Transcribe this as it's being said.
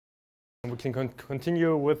We can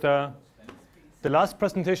continue with the last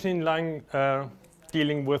presentation in line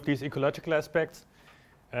dealing with these ecological aspects.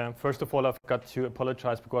 First of all, I've got to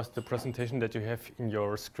apologize because the presentation that you have in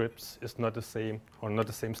your scripts is not the same, or not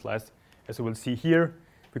the same slides as you will see here,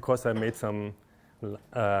 because I made some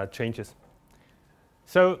changes.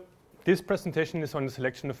 So this presentation is on the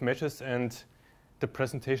selection of measures, and the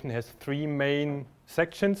presentation has three main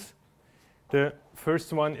sections. The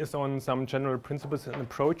first one is on some general principles and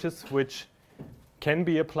approaches which can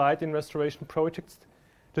be applied in restoration projects.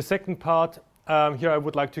 The second part, here I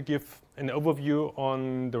would like to give an overview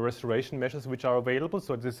on the restoration measures which are available.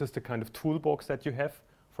 So this is the kind of toolbox that you have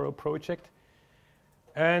for a project.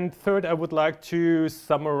 And third, I would like to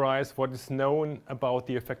summarize what is known about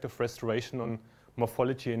the effect of restoration on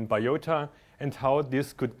morphology and biota and how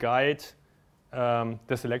this could guide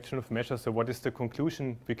the selection of measures. So what is the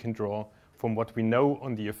conclusion we can draw from what we know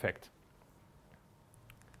on the effect.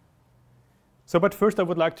 So, but first I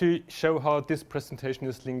would like to show how this presentation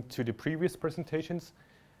is linked to the previous presentations.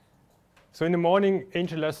 So in the morning,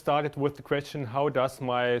 Angela started with the question, how does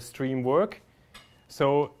my stream work?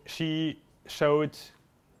 So she showed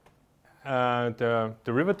the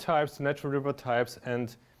river types, the natural river types,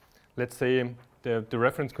 and let's say the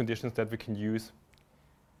reference conditions that we can use.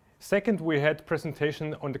 Second, we had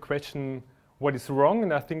presentation on the question, what is wrong?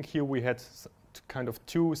 And I think here we had kind of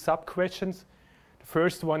two sub-questions. The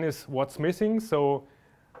first one is what's missing. So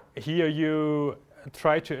here you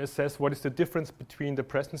try to assess what is the difference between the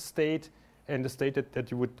present state and the state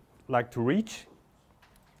that you would like to reach.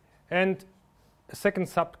 And the second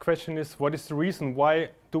sub-question is what is the reason why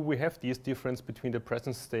do we have this difference between the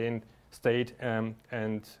present state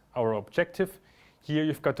and our objective? Here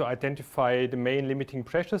you've got to identify the main limiting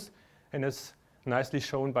pressures, and as nicely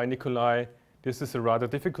shown by Nikolai, this is a rather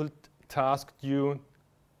difficult task due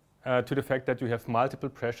to the fact that you have multiple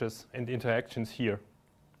pressures and interactions here.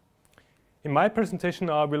 In my presentation,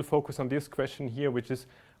 I will focus on this question here, which is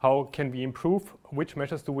how can we improve? Which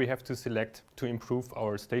measures do we have to select to improve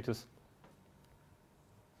our status?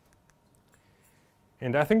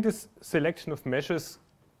 And I think this selection of measures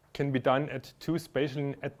can be done at two spatial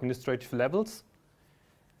and administrative levels.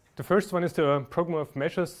 The first one is the program of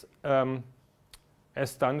measures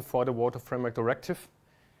as done for the Water Framework Directive.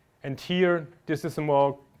 And here, this is a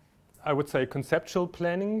more, I would say, conceptual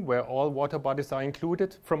planning where all water bodies are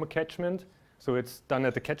included from a catchment. So it's done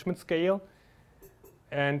at the catchment scale.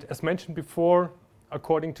 And as mentioned before,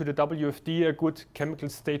 according to the WFD, a good chemical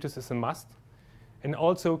status is a must. And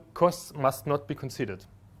also, costs must not be considered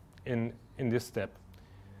in this step.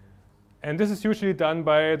 And this is usually done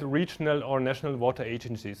by the regional or national water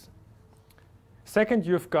agencies. Second,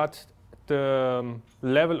 you've got the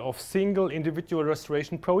level of single individual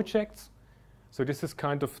restoration projects. So this is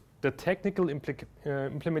kind of the technical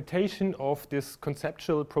implementation of this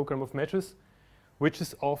conceptual program of measures, which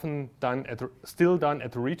is often done still done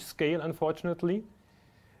at the reach scale, unfortunately.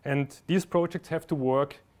 And these projects have to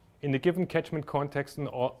work in the given catchment context and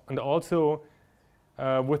also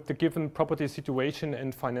with the given property situation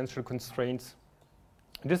and financial constraints.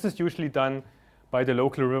 This is usually done by the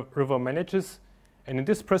local river managers. And in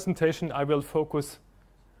this presentation, I will focus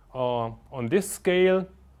on this scale,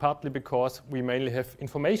 partly because we mainly have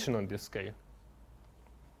information on this scale.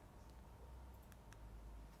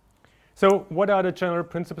 So what are the general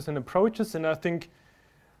principles and approaches? And I think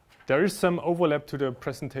there is some overlap to the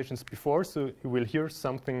presentations before, so you will hear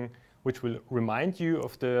something which will remind you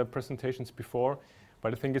of the presentations before,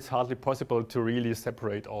 but I think it's hardly possible to really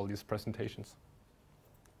separate all these presentations.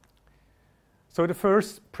 So the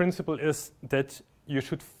first principle is that you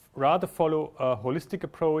should rather follow a holistic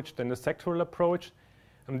approach than a sectoral approach.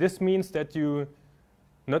 And this means that you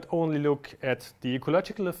not only look at the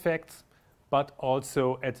ecological effects, but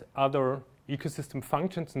also at other ecosystem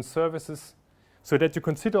functions and services, so that you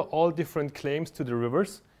consider all different claims to the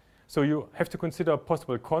rivers. So you have to consider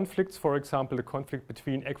possible conflicts, for example, the conflict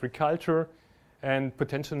between agriculture and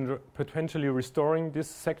potentially restoring this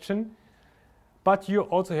section. But you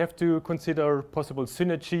also have to consider possible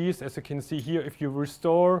synergies. As you can see here, if you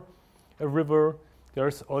restore a river,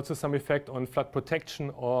 there's also some effect on flood protection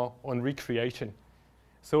or on recreation.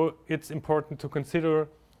 So it's important to consider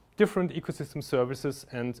different ecosystem services,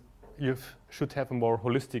 and you should have a more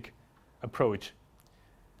holistic approach.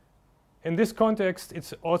 In this context,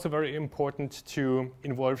 it's also very important to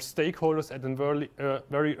involve stakeholders at a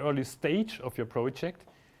very early stage of your project.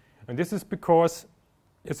 And this is because,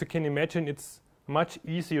 as you can imagine, it's much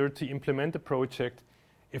easier to implement a project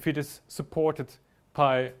if it is supported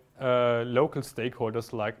by local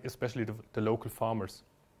stakeholders, like especially the local farmers.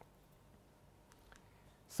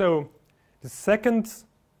 So the second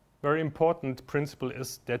very important principle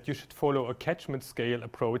is that you should follow a catchment scale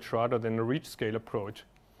approach rather than a reach scale approach.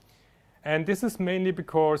 And this is mainly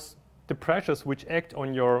because the pressures which act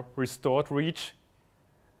on your restored reach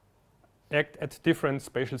act at different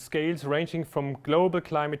spatial scales, ranging from global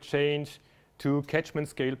climate change to catchment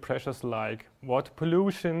scale pressures like water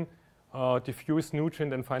pollution, diffuse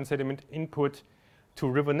nutrient and fine sediment input, to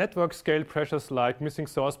river network scale pressures like missing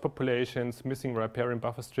source populations, missing riparian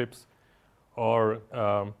buffer strips, or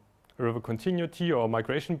river continuity or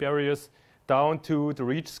migration barriers, down to the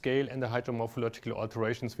reach scale and the hydromorphological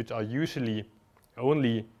alterations, which are usually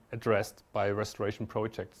only addressed by restoration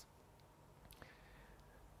projects.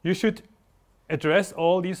 You should address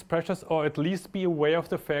all these pressures, or at least be aware of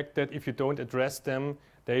the fact that if you don't address them,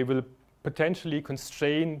 they will potentially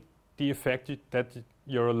constrain the effect that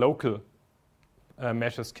your local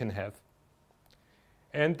measures can have.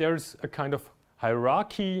 And there's a kind of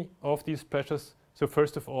hierarchy of these pressures. So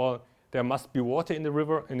first of all, there must be water in the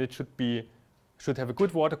river, and it should have a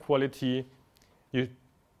good water quality. You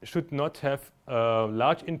should not have a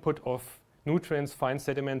large input of nutrients, fine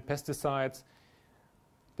sediment, pesticides.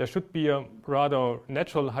 There should be a rather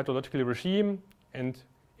natural hydrological regime, and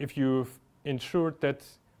if you've ensured that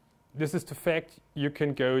this is the fact, you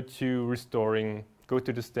can go to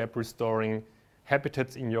the step restoring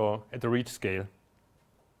habitats at the reach scale.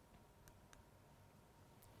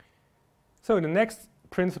 So the next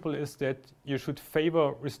principle is that you should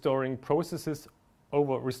favor restoring processes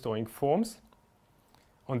over restoring forms.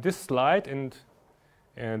 On this slide, and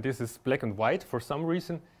this is black and white for some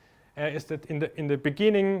reason, is that in the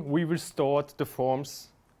beginning we restored the forms,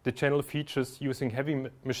 the channel features, using heavy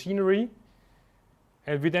machinery,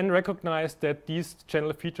 and we then recognized that these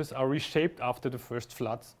channel features are reshaped after the first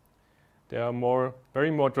floods. There are very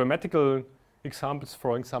more dramatical examples,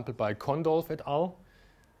 for example, by Condolf et al.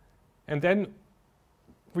 And then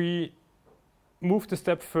we moved a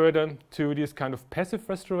step further to this kind of passive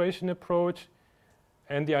restoration approach.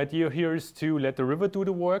 And the idea here is to let the river do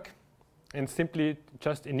the work and simply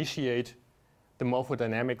just initiate the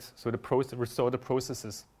morphodynamics, so restore the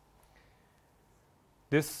processes.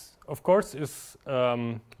 This, of course, is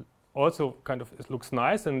also it looks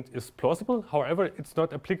nice and is plausible. However, it's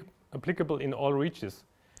not applicable in all reaches.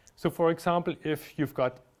 So for example, if you've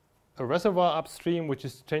got a reservoir upstream which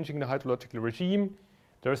is changing the hydrological regime,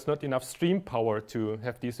 there's not enough stream power to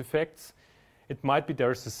have these effects. It might be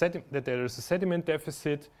there is a sediment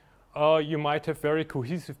deficit, or you might have very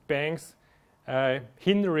cohesive banks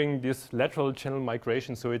hindering this lateral channel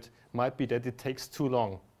migration, so it might be that it takes too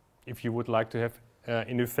long if you would like to have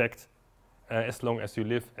an effect as long as you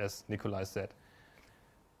live, as Nikolai said.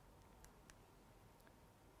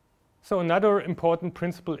 So another important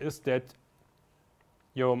principle is that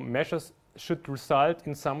your measures should result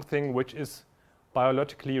in something which is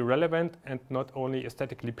biologically relevant and not only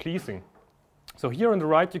aesthetically pleasing. So here on the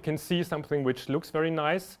right you can see something which looks very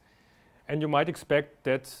nice, and you might expect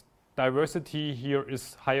that diversity here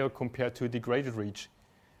is higher compared to degraded reach.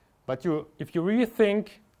 But if you really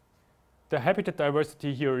think, the habitat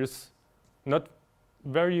diversity here is not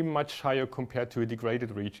very much higher compared to a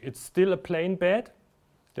degraded reach. It's still a plain bed.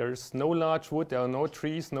 There's no large wood, there are no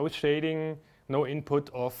trees, no shading, no input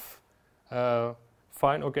of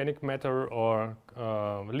fine organic matter or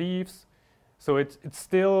leaves. So it's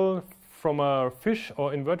still, from a fish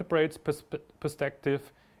or invertebrates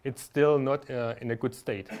perspective, it's still not in a good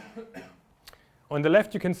state. On the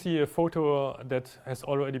left, you can see a photo that has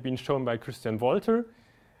already been shown by Christian Wolter.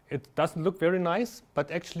 It doesn't look very nice,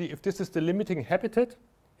 but actually, if this is the limiting habitat,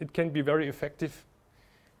 it can be very effective.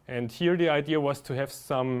 And here the idea was to have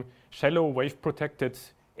some shallow wave-protected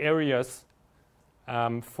areas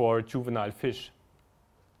for juvenile fish.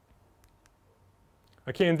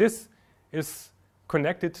 Okay, and this is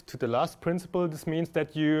connected to the last principle. This means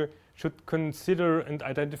that you should consider and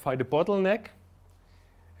identify the bottleneck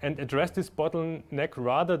and address this bottleneck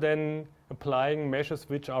rather than applying measures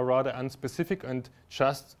which are rather unspecific and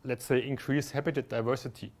just, let's say, increase habitat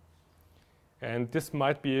diversity. And this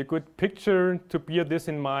might be a good picture to bear this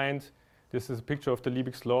in mind. This is a picture of the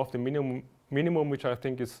Liebig's law of the minimum, which I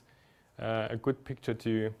think is a good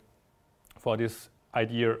picture for this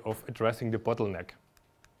idea of addressing the bottleneck.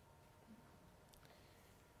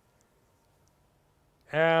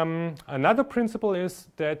 Another principle is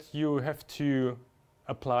that you have to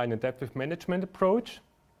apply an adaptive management approach.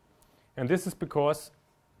 And this is because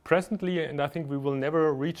presently, and I think we will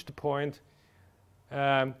never reach the point,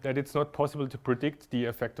 that it's not possible to predict the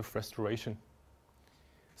effect of restoration.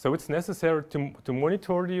 So it's necessary to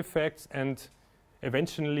monitor the effects and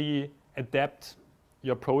eventually adapt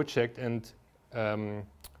your project and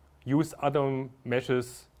use other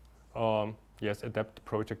measures yes, adapt the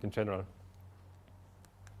project in general.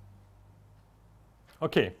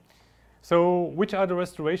 Okay, so which are the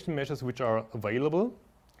restoration measures which are available?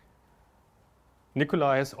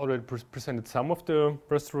 Nikolai has already presented some of the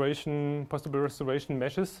possible restoration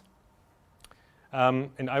measures.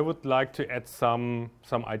 And I would like to add some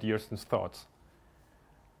ideas and thoughts.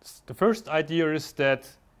 The first idea is that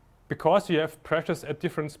because you have pressures at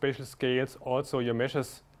different spatial scales, also your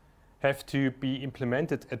measures have to be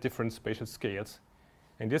implemented at different spatial scales.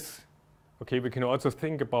 And this, okay, we can also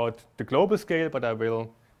think about the global scale, but I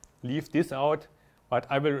will leave this out. But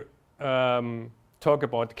I will talk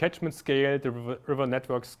about the catchment scale, the river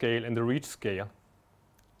network scale, and the reach scale.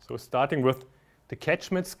 So starting with the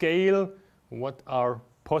catchment scale, what are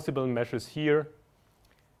possible measures here?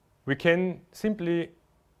 We can simply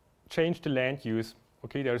change the land use.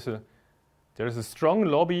 Okay, there's a strong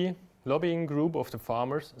lobbying group of the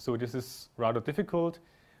farmers, so this is rather difficult.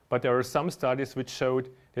 But there are some studies which showed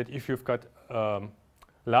that if you've got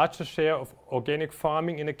larger share of organic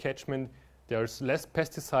farming in a catchment, there's less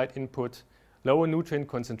pesticide input, lower nutrient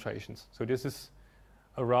concentrations. So this is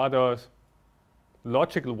a rather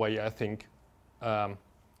logical way, I think,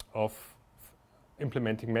 of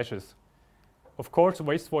implementing measures. Of course,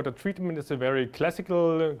 wastewater treatment is a very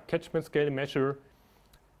classical catchment scale measure,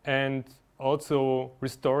 and also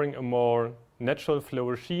restoring a more natural flow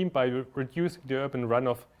regime by reducing the urban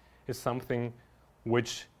runoff is something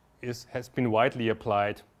which has been widely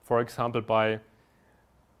applied, for example, by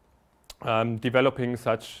developing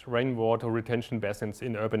such rainwater retention basins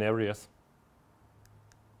in urban areas.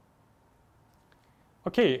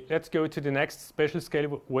 Okay, let's go to the next spatial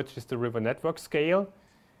scale, which is the river network scale.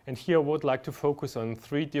 And here I would like to focus on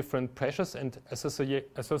 3 different pressures and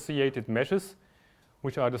associated measures,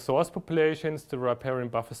 which are the source populations, the riparian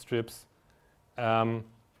buffer strips, and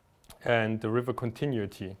the river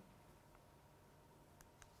continuity.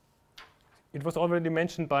 It was already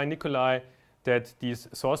mentioned by Nikolai that these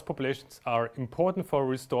source populations are important for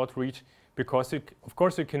restored reach because, of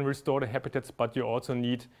course, you can restore the habitats, but you also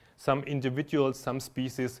need some individuals, some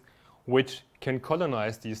species, which can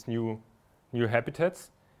colonize these new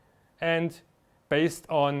habitats. And based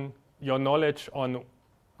on your knowledge on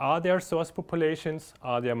are there source populations,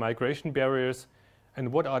 are there migration barriers,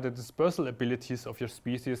 and what are the dispersal abilities of your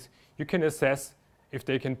species, you can assess if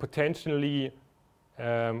they can potentially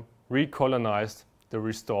recolonize the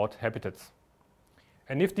restored habitats.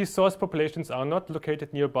 And if these source populations are not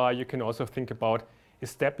located nearby, you can also think about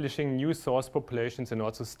establishing new source populations and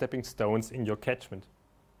also stepping stones in your catchment.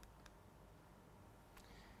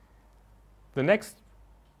 The next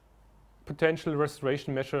potential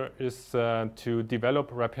restoration measure is to develop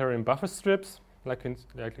riparian buffer strips, like you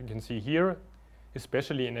can see here,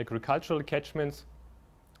 especially in agricultural catchments.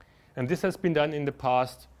 And this has been done in the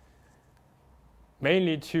past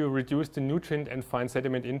mainly to reduce the nutrient and fine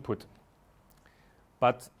sediment input.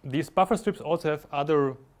 But these buffer strips also have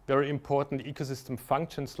other very important ecosystem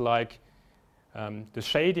functions like the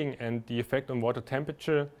shading and the effect on water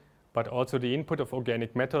temperature, but also the input of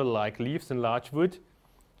organic matter like leaves and large wood.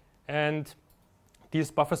 And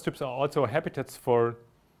these buffer strips are also habitats for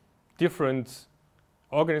different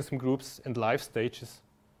organism groups and life stages.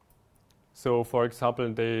 So, for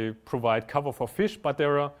example, they provide cover for fish, but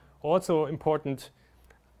there are also important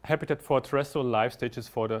habitat for terrestrial life stages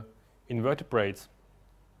for the invertebrates.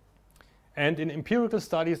 And in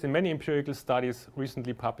many empirical studies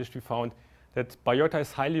recently published, we found that biota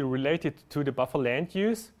is highly related to the buffer land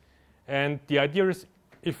use. And the idea is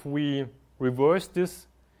if we reverse this,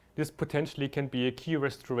 this potentially can be a key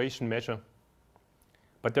restoration measure.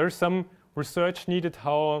 But there is some research needed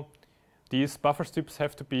how these buffer strips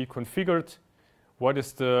have to be configured, what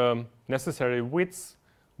is the necessary width,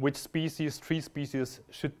 which species, tree species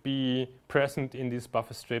should be present in these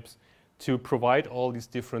buffer strips to provide all these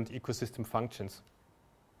different ecosystem functions.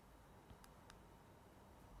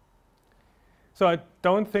 So I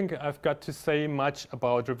don't think I've got to say much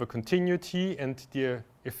about river continuity and the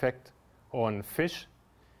effect on fish,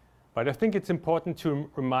 but I think it's important to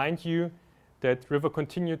remind you that river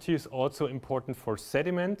continuity is also important for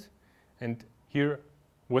sediment. And here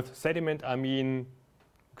with sediment I mean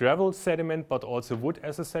gravel sediment, but also wood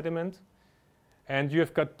as a sediment. And you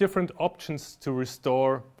have got different options to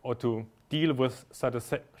restore or to deal with such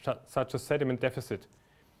a sediment deficit.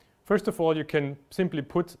 First of all, you can simply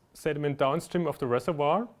put sediment downstream of the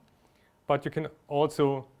reservoir, but you can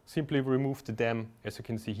also simply remove the dam, as you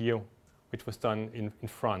can see here, which was done in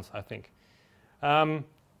France, I think.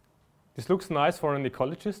 This looks nice for an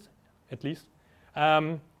ecologist, at least.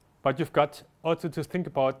 But you've got also to think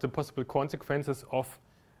about the possible consequences of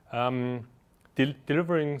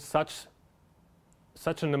delivering such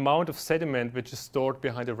an amount of sediment which is stored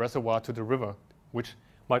behind the reservoir to the river, which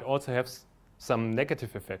might also have some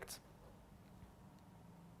negative effects.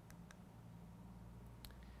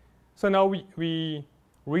 So now we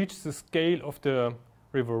reach the scale of the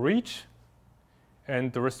river reach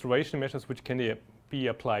and the restoration measures which can be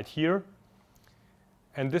applied here.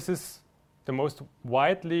 And this is the most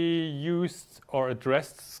widely used or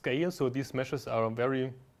addressed scale. So these measures are have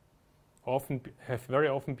very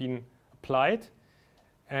often been applied.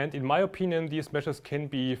 And in my opinion, these measures can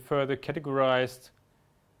be further categorized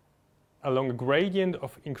along a gradient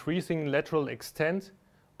of increasing lateral extent,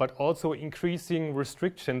 but also increasing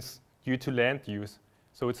restrictions due to land use.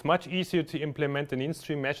 So it's much easier to implement an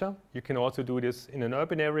in-stream measure. You can also do this in an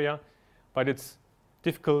urban area, but it's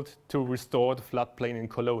difficult to restore the floodplain in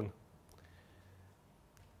Cologne.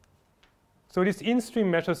 So these in-stream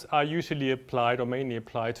measures are usually applied or mainly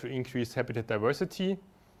applied to increase habitat diversity.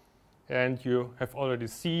 And you have already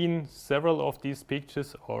seen several of these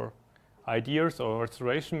pictures or ideas or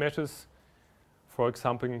restoration measures. For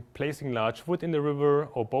example, placing large wood in the river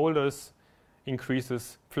or boulders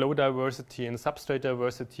increases flow diversity and substrate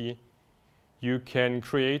diversity. You can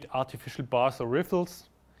create artificial bars or riffles.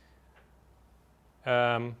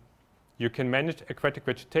 You can manage aquatic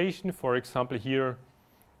vegetation, for example here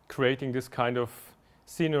creating this kind of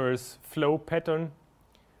sinuous flow pattern.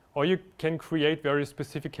 Or you can create very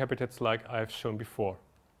specific habitats like I've shown before.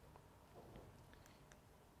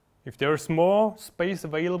 If there is more space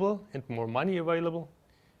available and more money available,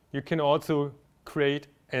 you can also create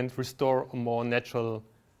and restore a more natural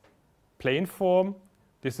plain form.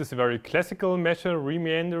 This is a very classical measure,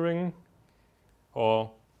 remeandering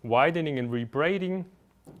or widening and rebraiding,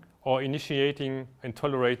 or initiating and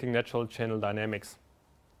tolerating natural channel dynamics.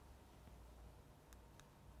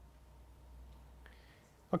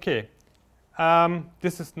 Okay,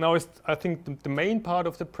 this is now, I think, the main part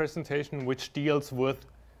of the presentation, which deals with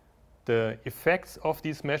the effects of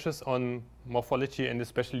these measures on morphology and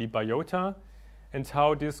especially biota, and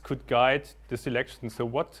how this could guide the selection. So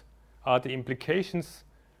what are the implications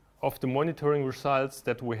of the monitoring results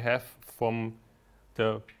that we have from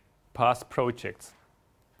the past projects?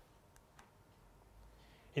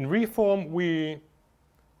 In Reform, we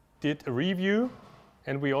did a review,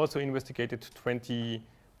 and we also investigated 20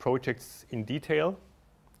 projects in detail.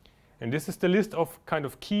 And this is the list of kind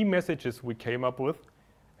of key messages we came up with.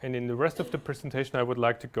 And in the rest of the presentation, I would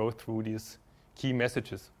like to go through these key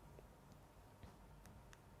messages.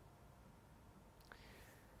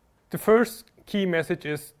 The first key message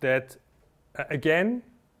is that, again,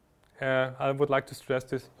 I would like to stress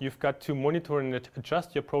this, you've got to monitor and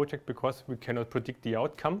adjust your project because we cannot predict the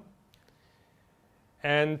outcome.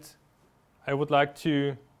 And I would like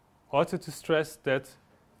to also to stress that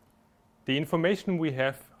the information we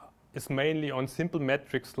have is mainly on simple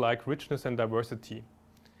metrics like richness and diversity.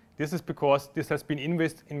 This is because this has been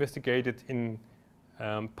investigated in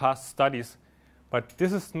past studies, but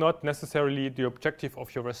this is not necessarily the objective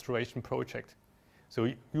of your restoration project.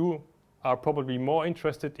 So you are probably more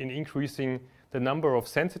interested in increasing the number of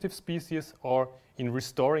sensitive species or in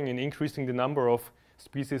restoring and increasing the number of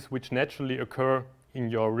species which naturally occur in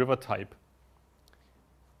your river type.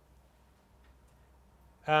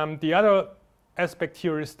 The other aspect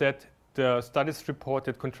here is that the studies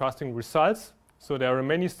reported contrasting results. So there are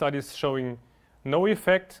many studies showing no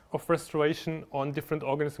effect of restoration on different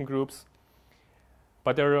organism groups.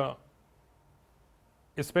 But there are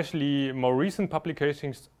especially more recent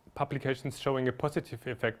publications showing a positive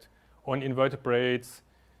effect on invertebrates,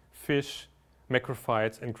 fish,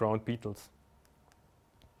 macrophytes, and ground beetles.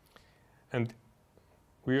 And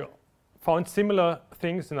we found similar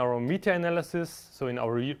things in our meta-analysis, so in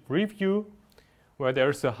our review, where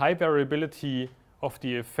there's a high variability of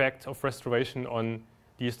the effect of restoration on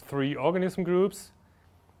these 3 organism groups.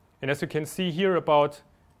 And as you can see here, about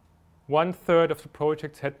 1/3 of the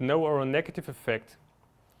projects had no or a negative effect.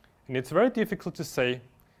 And it's very difficult to say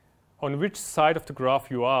on which side of the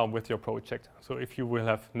graph you are with your project. So if you will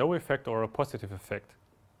have no effect or a positive effect.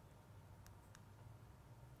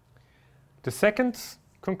 The second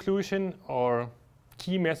conclusion or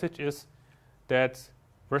key message is that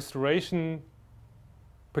restoration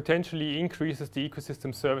potentially increases the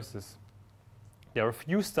ecosystem services. There are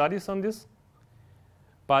few studies on this,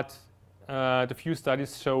 but the few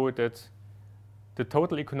studies show that the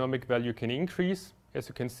total economic value can increase. As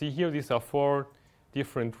you can see here, these are 4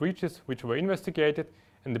 different reaches which were investigated,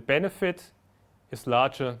 and the benefit is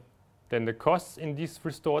larger than the costs in these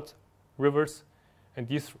restored rivers, and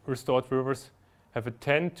these restored rivers have a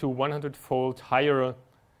 10 to 100-fold higher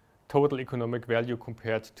total economic value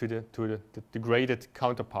compared to the degraded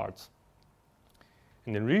counterparts.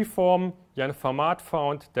 And in reform, Jan Farmat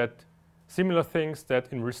found that similar things, that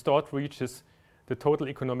in restored reaches, the total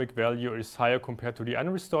economic value is higher compared to the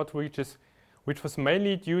unrestored reaches, which was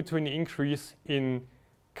mainly due to an increase in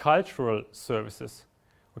cultural services.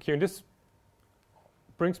 Okay, and this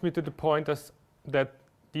brings me to the point that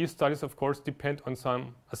these studies, of course, depend on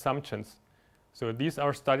some assumptions. So these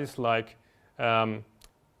are studies like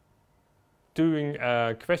doing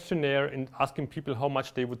a questionnaire and asking people how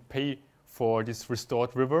much they would pay for this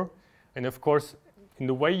restored river. And of course, in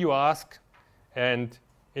the way you ask and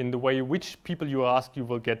in the way which people you ask, you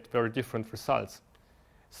will get very different results.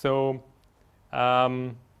 So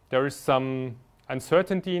there is some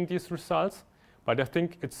uncertainty in these results, but I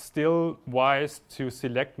think it's still wise to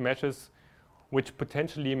select measures which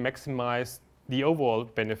potentially maximize the overall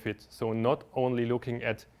benefit, so not only looking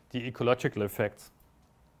at the ecological effects.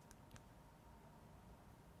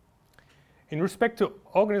 In respect to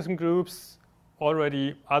organism groups,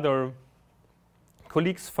 already other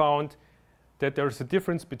colleagues found that there is a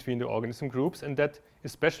difference between the organism groups, and that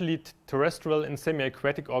especially terrestrial and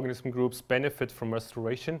semi-aquatic organism groups benefit from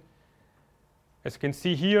restoration. As you can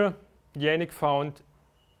see here, Yannick found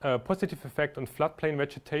a positive effect on floodplain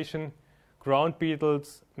vegetation, ground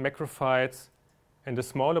beetles, macrophytes, and a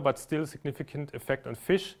smaller but still significant effect on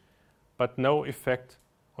fish, but no effect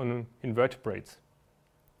on invertebrates.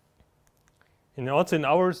 And also in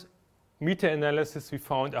our meta-analysis, we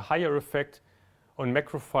found a higher effect on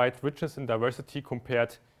macrophyte richness and diversity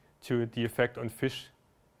compared to the effect on fish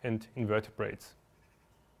and invertebrates.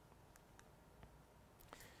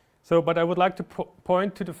 So, but I would like to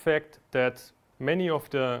point to the fact that many of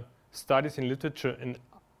the studies in literature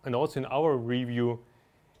and also in our review,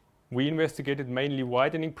 we investigated mainly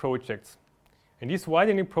widening projects. And these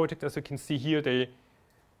widening projects, as you can see here,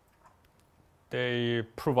 they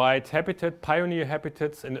provide pioneer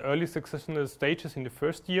habitats in early successional stages in the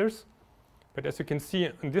first years. But as you can see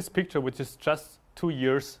in this picture, which is just 2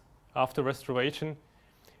 years after restoration,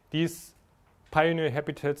 these pioneer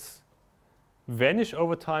habitats vanish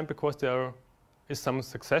over time because there is some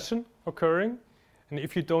succession occurring. And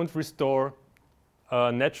if you don't restore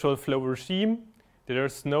a natural flow regime,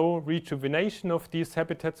 there's no rejuvenation of these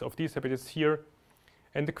habitats here.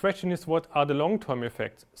 And the question is, what are the long-term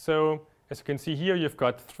effects? So as you can see here, you've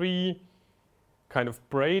got 3 kind of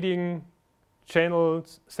braiding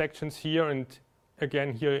channels sections here, and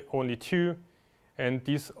again here only 2. And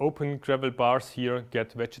these open gravel bars here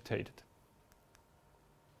get vegetated.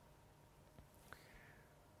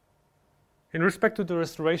 In respect to the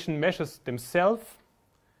restoration measures themselves,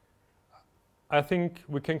 I think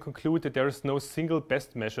we can conclude that there is no single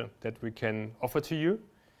best measure that we can offer to you.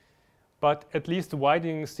 But at least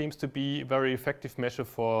widening seems to be a very effective measure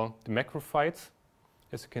for the macrophytes.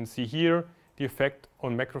 As you can see here, the effect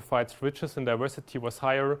on macrophytes' richness and diversity was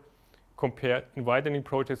higher in widening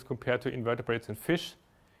projects compared to invertebrates and fish.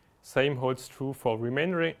 Same holds true for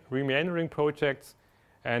remeandering projects,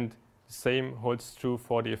 and the same holds true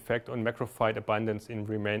for the effect on macrophyte abundance in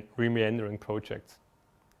remeandering projects.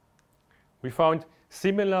 We found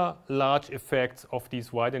similar large effects of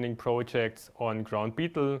these widening projects on ground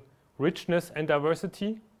beetle richness and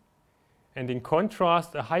diversity, and in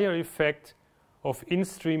contrast, a higher effect of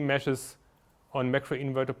in-stream measures on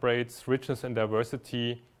macroinvertebrates richness and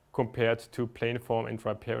diversity compared to planeform and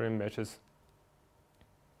riparian measures.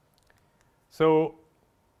 So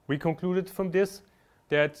we concluded from this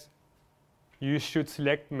that you should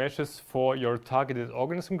select measures for your targeted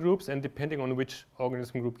organism groups, and depending on which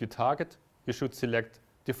organism group you target, you should select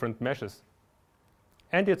different measures.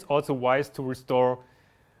 And it's also wise to restore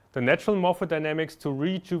the natural morphodynamics to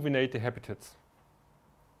rejuvenate the habitats.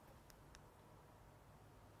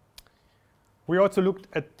 We also looked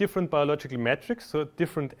at different biological metrics, so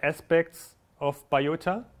different aspects of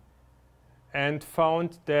biota, and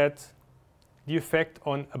found that the effect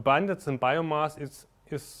on abundance and biomass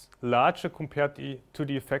is larger compared to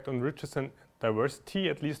the effect on richness and diversity,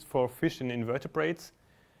 at least for fish and invertebrates.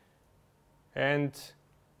 And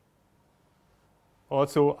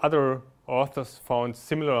also other authors found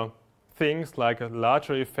similar things, like a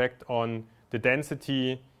larger effect on the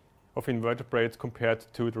density of invertebrates compared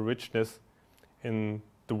to the richness in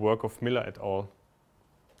the work of Miller et al.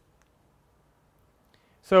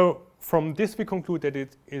 So from this we conclude that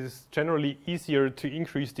it is generally easier to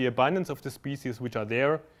increase the abundance of the species which are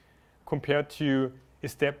there compared to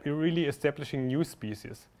really establishing new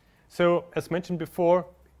species. So as mentioned before,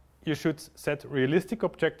 you should set realistic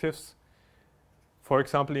objectives. For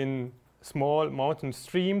example, in small mountain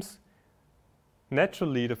streams,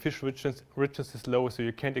 naturally the fish richness is low, so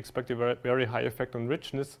you can't expect a very high effect on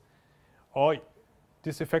richness, or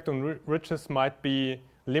this effect on richness might be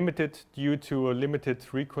limited due to a limited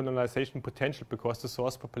recolonization potential because the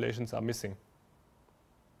source populations are missing.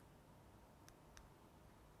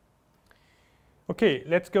 Okay,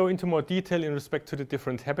 let's go into more detail in respect to the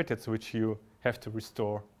different habitats which you have to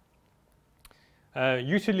restore.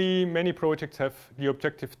 Usually many projects have the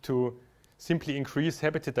objective to simply increase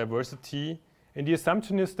habitat diversity, and the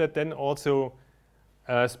assumption is that then also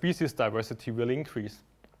species diversity will increase.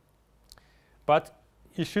 But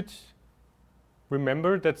you should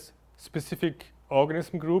remember that specific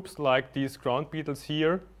organism groups like these ground beetles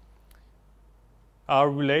here are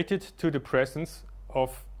related to the presence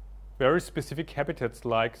of very specific habitats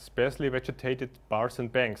like sparsely vegetated bars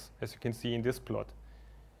and banks, as you can see in this plot.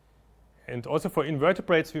 And also for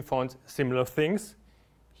invertebrates we found similar things.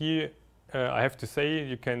 Here I have to say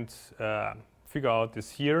you can't figure out this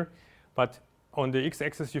here, but on the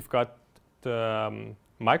x-axis you've got the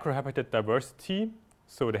microhabitat diversity,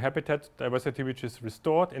 so the habitat diversity which is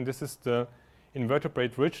restored, and this is the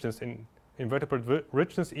invertebrate richness. And invertebrate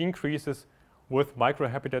richness increases with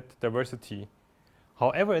microhabitat diversity.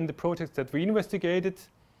 However, in the projects that we investigated,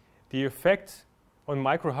 the effect on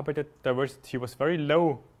microhabitat diversity was very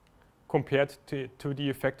low compared to the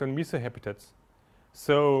effect on mesohabitats.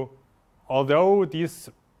 So although these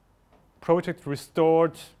projects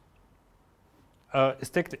restored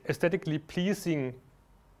aesthetically pleasing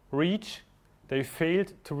reach, they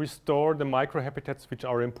failed to restore the microhabitats which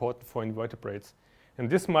are important for invertebrates. And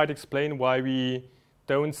this might explain why we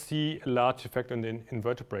don't see a large effect on the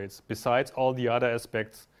invertebrates, besides all the other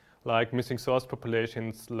aspects like missing source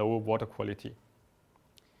populations, lower water quality.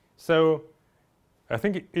 So I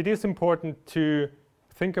think it is important to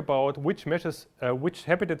think about which measures, which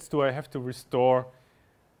habitats do I have to restore,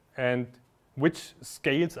 and which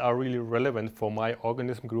scales are really relevant for my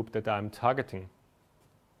organism group that I'm targeting.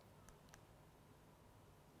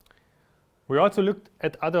 We also looked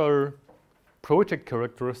at other project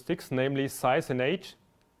characteristics, namely size and age.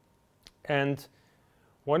 And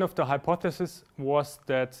one of the hypotheses was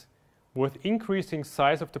that with increasing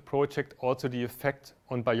size of the project, also the effect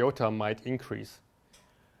on biota might increase.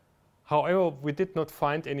 However, we did not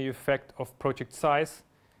find any effect of project size,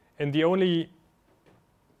 and the only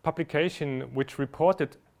publication which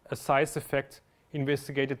reported a size effect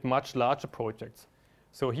investigated much larger projects.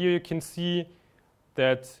 So here you can see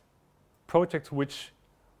that projects which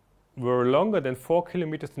were longer than 4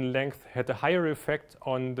 kilometers in length had a higher effect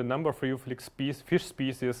on the number of rheophilic fish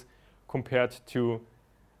species compared to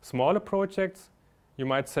smaller projects. You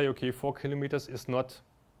might say, okay, 4 kilometers is not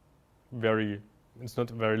it's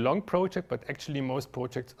not a very long project, but actually most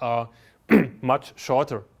projects are much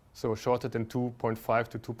shorter, so shorter than 2.5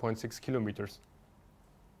 to 2.6 kilometers.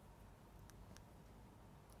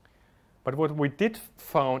 But what we did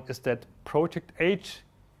found is that project age,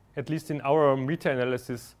 at least in our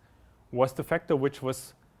meta-analysis, was the factor which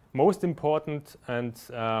was most important and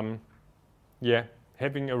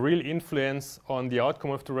having a real influence on the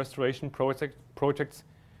outcome of the restoration projects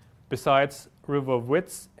besides river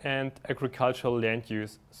width and agricultural land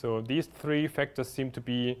use. So these three factors seem to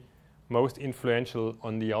be most influential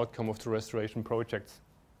on the outcome of the restoration projects.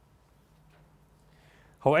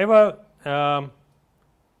 However,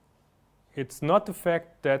 it's not the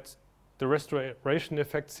fact that the restoration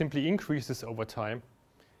effect simply increases over time.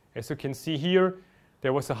 As you can see here,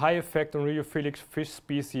 there was a high effect on rheophilic fish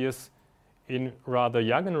species in rather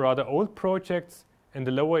young and rather old projects, and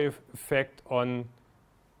a lower effect on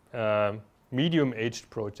medium-aged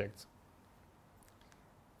projects.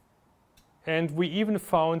 And we even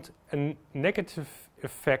found a negative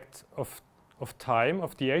effect of time,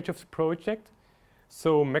 of the age of the project.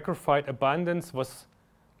 So macrophyte abundance was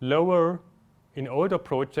lower in older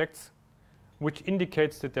projects, which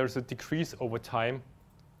indicates that there's a decrease over time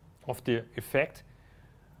of the effect,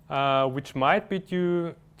 which might be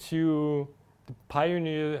due to the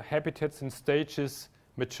pioneer habitats and stages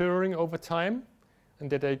maturing over time, and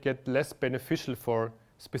that they get less beneficial for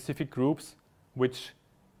specific groups which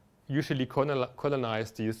usually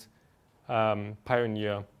colonize these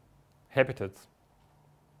pioneer habitats.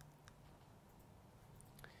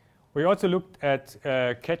 We also looked at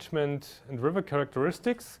catchment and river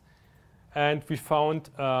characteristics, and we found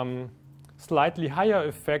slightly higher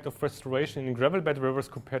effect of restoration in gravel bed rivers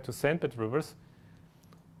compared to sandbed rivers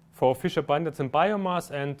for fish abundance and biomass,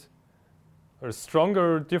 and a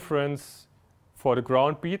stronger difference for the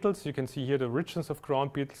ground beetles. You can see here the richness of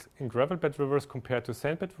ground beetles in gravel bed rivers compared to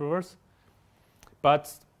sandbed rivers.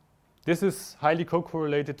 But this is highly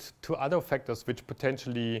co-correlated to other factors which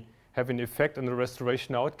potentially have an effect on the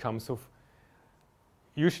restoration outcome. So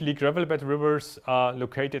usually gravel bed rivers are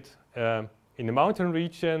located in a mountain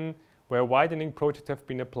region where widening projects have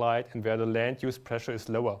been applied and where the land use pressure is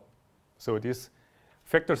lower. So these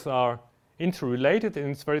factors are interrelated, and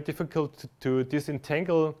it's very difficult to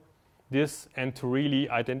disentangle this and to really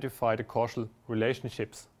identify the causal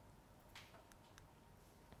relationships.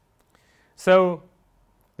 So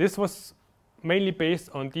this was mainly based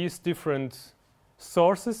on these different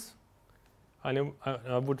sources. And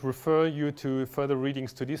I would refer you to further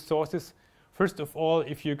readings to these sources. First of all,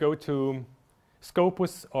 if you go to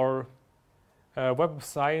Scopus or Web of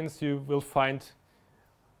Science, you will find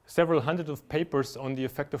several hundred of papers on the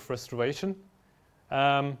effect of restoration.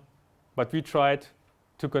 But we tried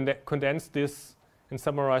to condense this and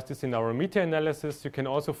summarize this in our meta-analysis. You can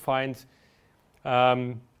also find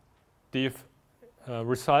the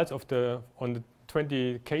results of on the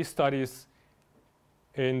 20 case studies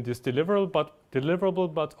in this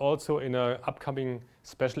deliverable, but also in an upcoming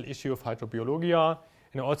special issue of Hydrobiologia,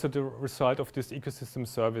 and also the result of this ecosystem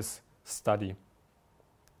service study.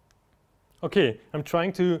 Okay, I'm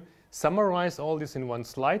trying to summarize all this in one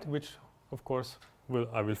slide, which of course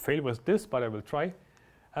I will fail with this, but I will try.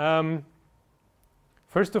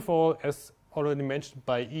 First of all, as already mentioned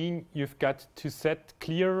by Ian, you've got to set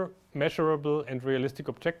clear, measurable, and realistic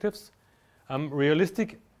objectives.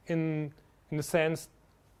 Realistic in the sense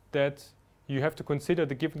that you have to consider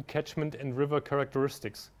the given catchment and river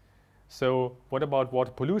characteristics. So what about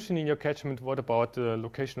water pollution in your catchment? What about the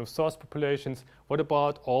location of source populations? What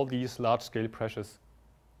about all these large-scale pressures?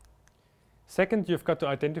 Second, you've got to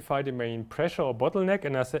identify the main pressure or bottleneck.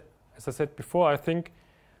 And as I said before, I think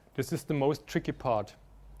this is the most tricky part,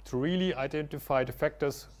 to really identify the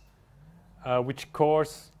factors which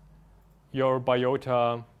cause your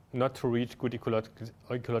biota not to reach good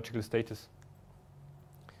ecological status.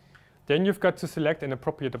 Then you've got to select an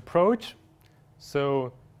appropriate approach.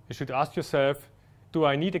 So you should ask yourself, do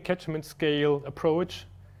I need a catchment scale approach?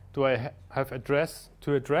 Do I have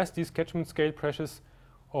to address these catchment scale pressures,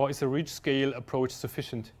 or is a reach scale approach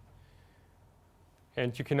sufficient?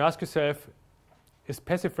 And you can ask yourself, is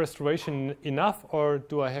passive restoration enough, or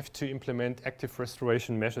do I have to implement active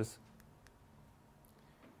restoration measures?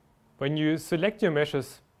 When you select your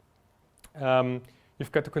measures,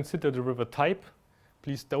 you've got to consider the river type.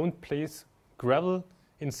 Please don't place gravel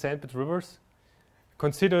in sandbed rivers.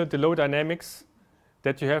 Consider the low dynamics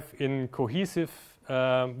that you have in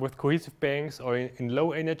with cohesive banks or in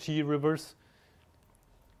low energy rivers.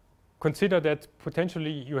 Consider that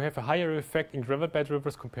potentially you have a higher effect in gravel bed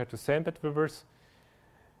rivers compared to sandbed rivers.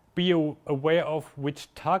 Be aware of which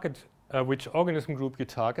organism group you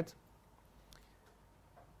target.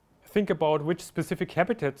 Think about which specific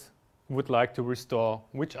habitats you would like to restore,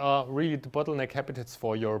 which are really the bottleneck habitats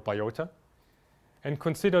for your biota, and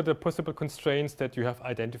consider the possible constraints that you have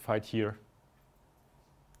identified here.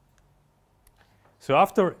 So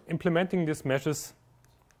after implementing these measures,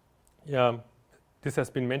 this has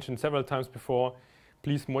been mentioned several times before,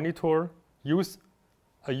 please monitor, use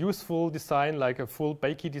a useful design like a full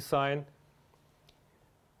Bakey design.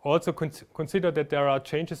 Also consider that there are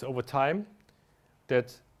changes over time,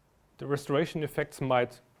 that the restoration effects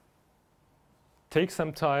might take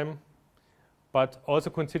some time, but also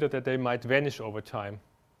consider that they might vanish over time.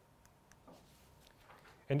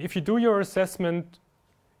 And if you do your assessment,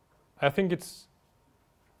 I think it's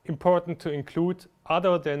important to include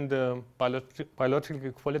other than the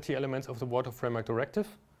biological quality elements of the water framework directive,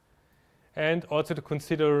 and also to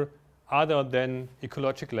consider other than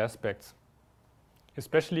ecological aspects,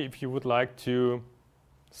 especially if you would like to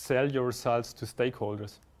sell your results to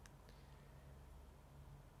stakeholders.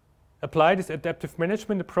 Apply this adaptive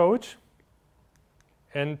management approach.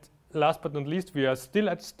 And last but not least, we are still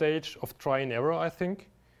at the stage of try and error, I think.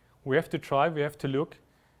 We have to try, we have to look,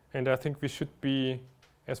 and I think we should be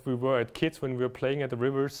as we were at kids when we were playing at the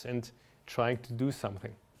rivers and trying to do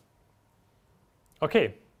something.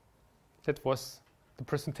 Okay, that was the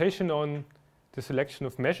presentation on the selection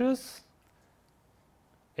of measures.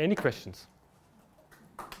 Any questions?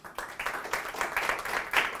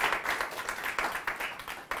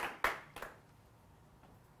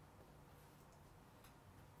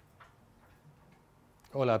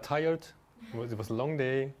 All are tired. It was a long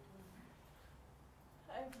day.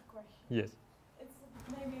 I have a question. Yes. It's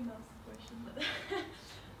maybe not a question, but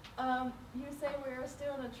you say we are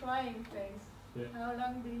still in a trying phase. Yeah. How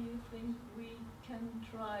long do you think we can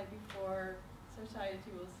try before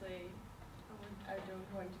society will say, I don't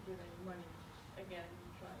want to give any money again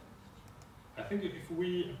and try? I think if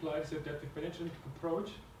we apply this adaptive management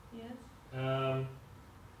approach, Yes.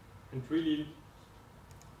 And really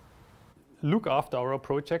look after our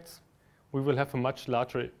projects, we will have a much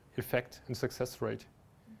larger effect and success rate.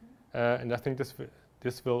 And I think this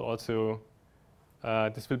will also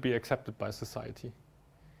be accepted by society.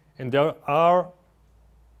 And there are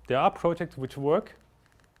projects which work.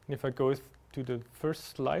 And if I go to the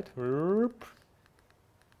first slide, to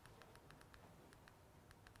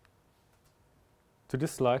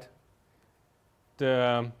this slide,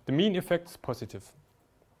 the mean effect is positive.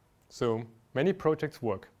 So many projects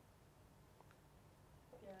work.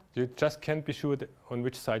 Yeah. You just can't be sure on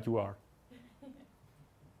which side you are.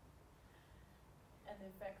 And the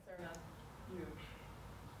effects are not huge.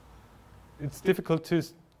 It's difficult to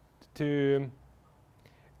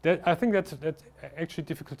I think that's actually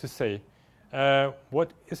difficult to say.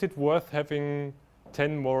 What is it worth having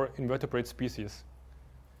 10 more invertebrate species?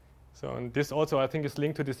 So, and this also, I think, is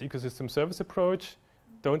linked to this ecosystem service approach.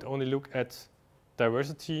 Don't only look at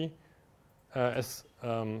diversity, as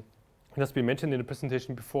has been mentioned in the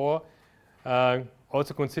presentation before.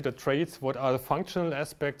 Also consider traits. What are the functional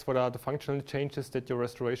aspects? What are the functional changes that your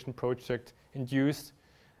restoration project induced?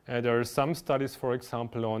 There are some studies, for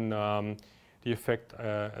example, on the effect,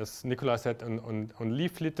 as Nicola said, on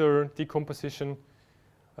leaf litter decomposition.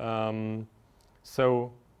 And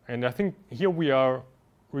I think here we are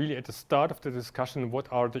really at the start of the discussion, what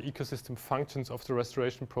are the ecosystem functions of the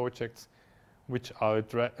restoration projects which are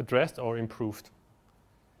addressed or improved.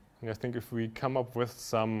 And I think if we come up with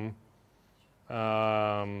some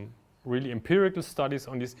really empirical studies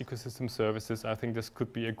on these ecosystem services, I think this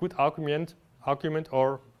could be a good argument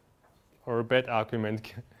or a bad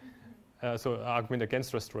argument. So argument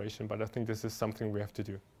against restoration, but I think this is something we have to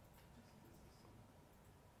do.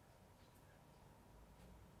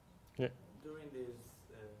 Yeah. During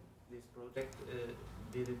this project,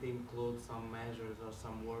 did it include some measures or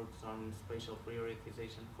some works on spatial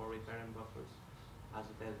prioritization for riparian buffers, as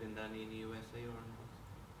it has been done in USA or not?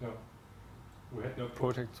 No. We had no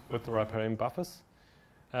project with riparian buffers.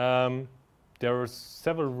 There are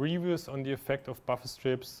several reviews on the effect of buffer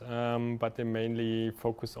strips, but they mainly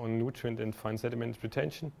focus on nutrient and fine sediment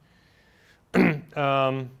retention.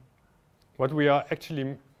 What we are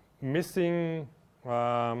actually missing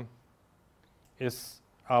are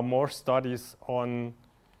more studies on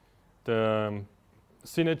the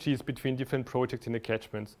synergies between different projects in the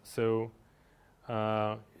catchments. So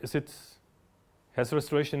has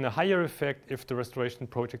restoration a higher effect if the restoration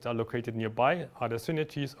projects are located nearby? Are there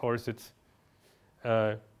synergies, or is it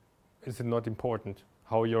not important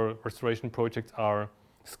how your restoration projects are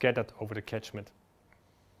scattered over the catchment?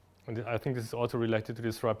 And I think this is also related to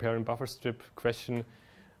this riparian buffer strip question.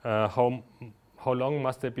 How long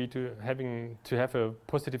must they be to have a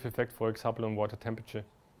positive effect, for example, on water temperature?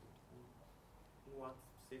 What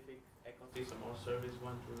specific ecosystem or service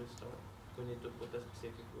want to restore? We need to put a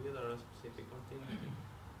specific weed or a specific continuity.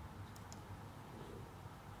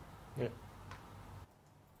 Yeah.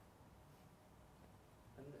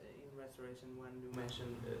 Restoration, when you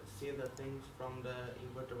mention see the things from the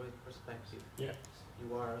invertebrate perspective, yeah,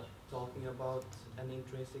 you are talking about an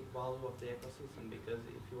intrinsic value of the ecosystem, because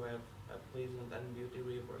if you have a pleasant and beauty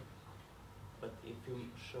river, but if you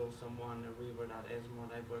show someone a river that has more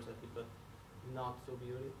diversity but not so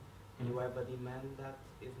beauty, you have a demand that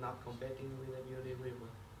is not competing with a beauty river.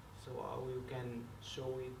 So how you can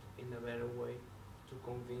show it in a better way to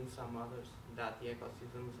convince some others that the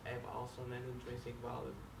ecosystems have also an intrinsic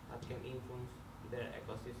value that can influence their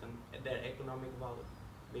ecosystem, their economic value,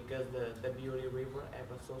 because the beauty river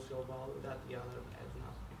have a social value that the other has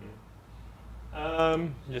not.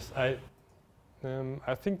 Yes, I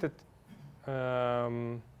think that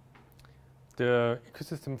the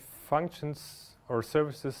ecosystem functions or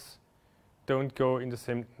services don't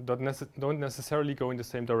necessarily go in the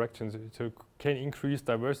same direction. So can increase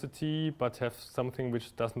diversity, but have something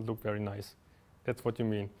which doesn't look very nice. That's what you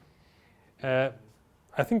mean. I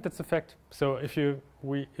think that's a fact. So and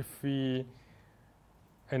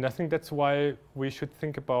I think that's why we should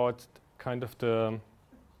think about kind of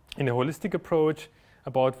in a holistic approach,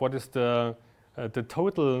 about what is the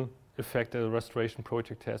total effect that a restoration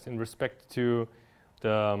project has in respect to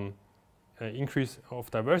the increase of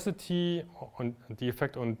diversity, on the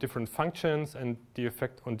effect on different functions, and the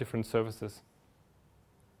effect on different services.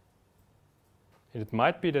 And it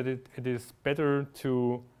might be that it is better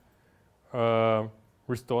to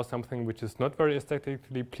restore something which is not very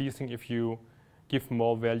aesthetically pleasing if you give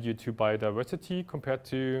more value to biodiversity compared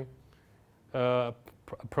to a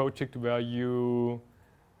project where you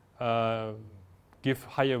give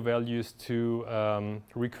higher values to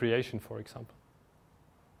recreation, for example.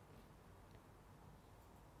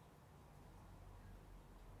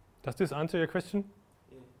 Does this answer your question?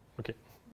 Yeah. Okay.